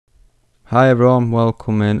Hi everyone,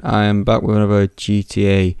 welcome in. I am back with another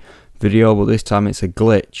GTA video, but this time it's a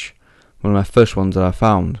glitch. One of my first ones that I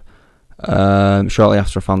found. Shortly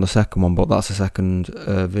after I found the second one, but that's the second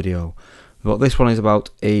video. But this one is about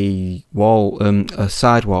a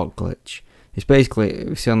sidewalk glitch. It's basically, if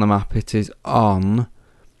you see on the map, it is on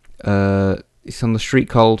it's on the street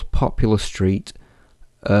called Popular Street,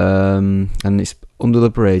 and it's under the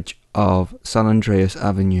bridge of San Andreas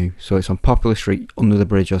Avenue. So it's on Popular Street under the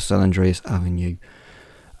bridge of San Andreas Avenue.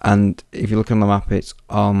 And if you look on the map, it's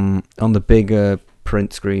on the bigger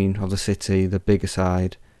print screen of the city, the bigger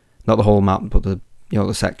side, not the whole map, but the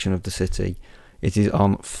section of the city. It is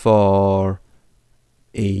on 4E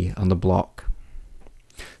on the block.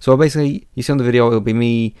 So basically, you see on the video, it'll be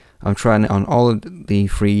me. I'm trying it on all of the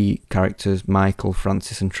three characters, Michael,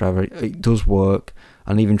 Francis, and Trevor. It does work,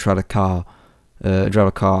 and even drive a car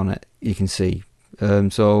on it. You can see.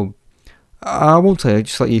 So I won't tell you.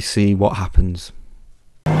 Just let you see what happens.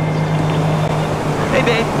 Hey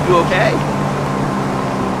babe, you okay?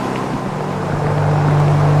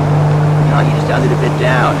 No, you just sounded a bit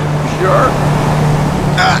down. Sure?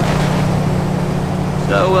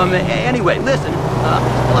 So, anyway, listen. Still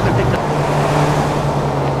haven't picked up.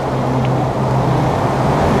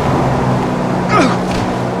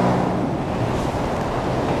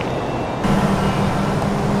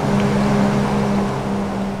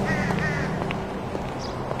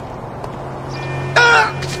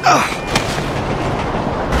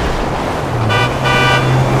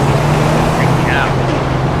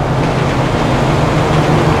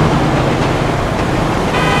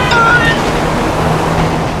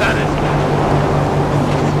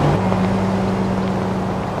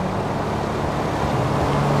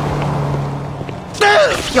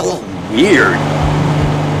 Feel weird.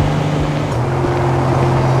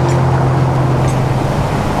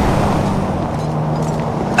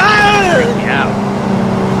 Freak out.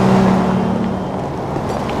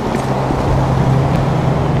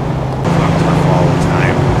 Fucked all the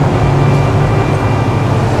time.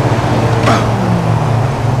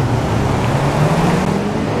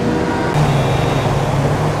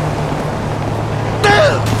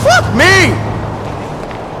 Fuck me!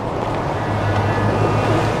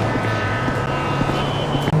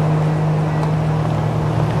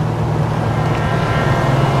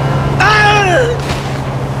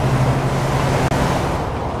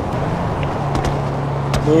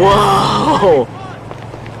 Whoa!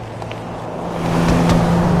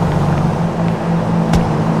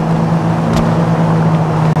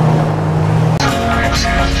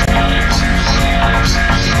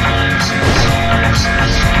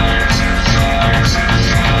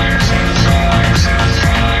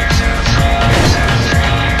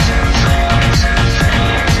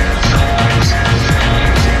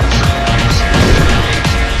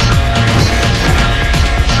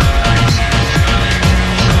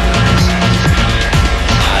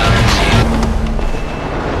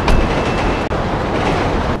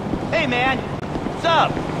 What's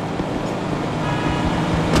up?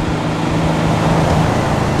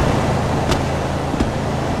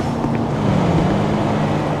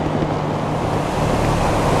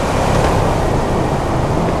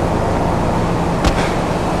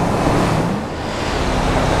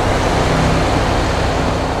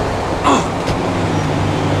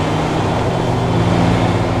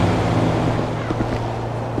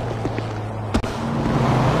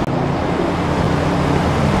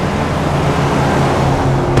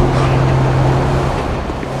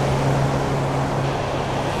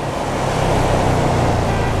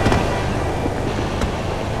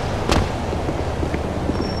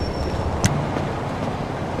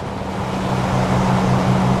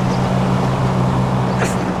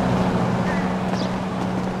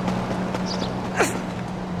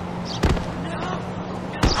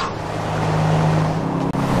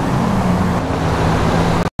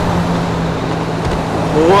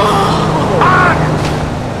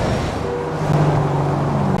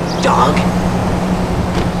 Dog?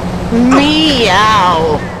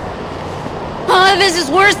 Meow! Oh, this is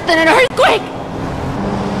worse than an earthquake!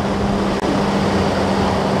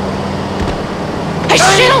 I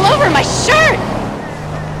shit all over my shirt!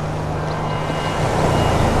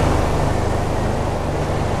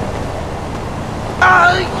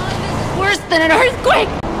 Oh, this is worse than an earthquake!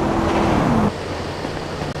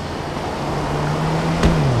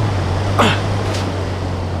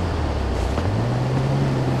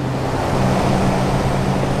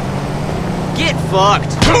 Get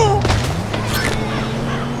fucked!